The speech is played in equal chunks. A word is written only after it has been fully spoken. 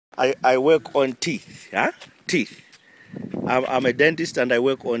I work on teeth. Yeah? Teeth. I'm a dentist and I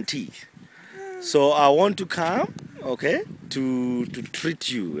work on teeth. So I want to come, okay, to treat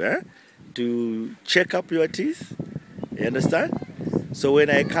you, to check up your teeth. You understand? So when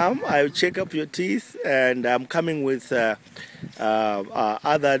I come, I check up your teeth, and I'm coming with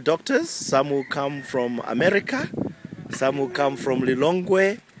other doctors. Some will come from America, some will come from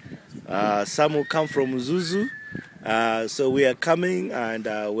Lilongwe, some will come from Zuzu. So we are coming, and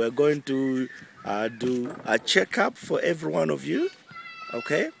we're going to do a checkup for every one of you,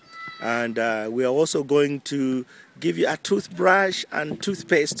 okay? And we are also going to give you a toothbrush and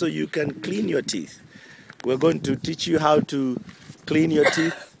toothpaste so you can clean your teeth. We're going to teach you how to clean your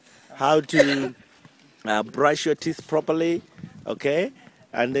teeth, how to brush your teeth properly, okay?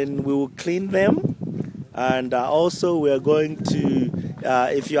 And then we will clean them. And also we are going to,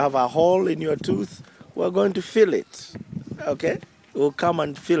 if you have a hole in your tooth, we're going to fill it, okay? We'll come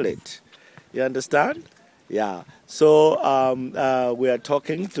and fill it. You understand? Yeah. So we are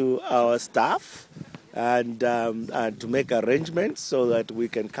talking to our staff and to make arrangements so that we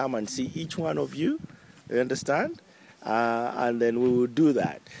can come and see each one of you. You understand? And then we will do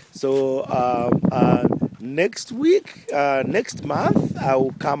that. So next week, next month, I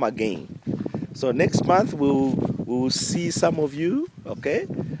will come again. So next month we will see some of you, okay,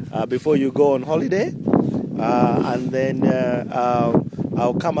 before you go on holiday, and then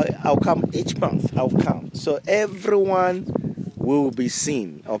I'll come each month. I'll come. So everyone will be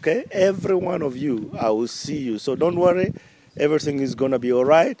seen, okay? Every one of you, I will see you. So don't worry, everything is gonna be all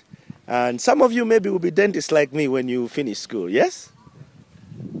right. And some of you maybe will be dentists like me when you finish school, yes?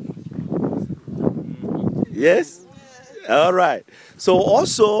 Yes? All right. So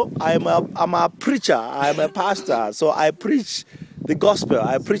also, I'm a preacher, I'm a pastor, so I preach the gospel.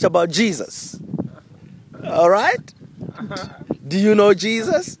 I preach about Jesus. All right? Do you know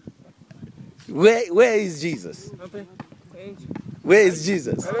Jesus? Where is Jesus? Where is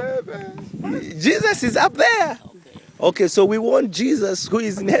Jesus? Jesus is up there. Okay, so we want Jesus who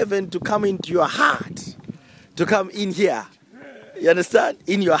is in heaven to come into your heart, to come in here. You understand?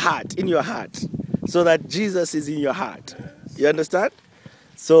 In your heart, so that Jesus is in your heart. You understand?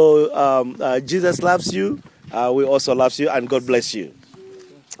 So Jesus loves you. We also love you, and God bless you.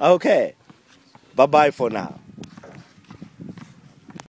 Okay. Bye-bye for now.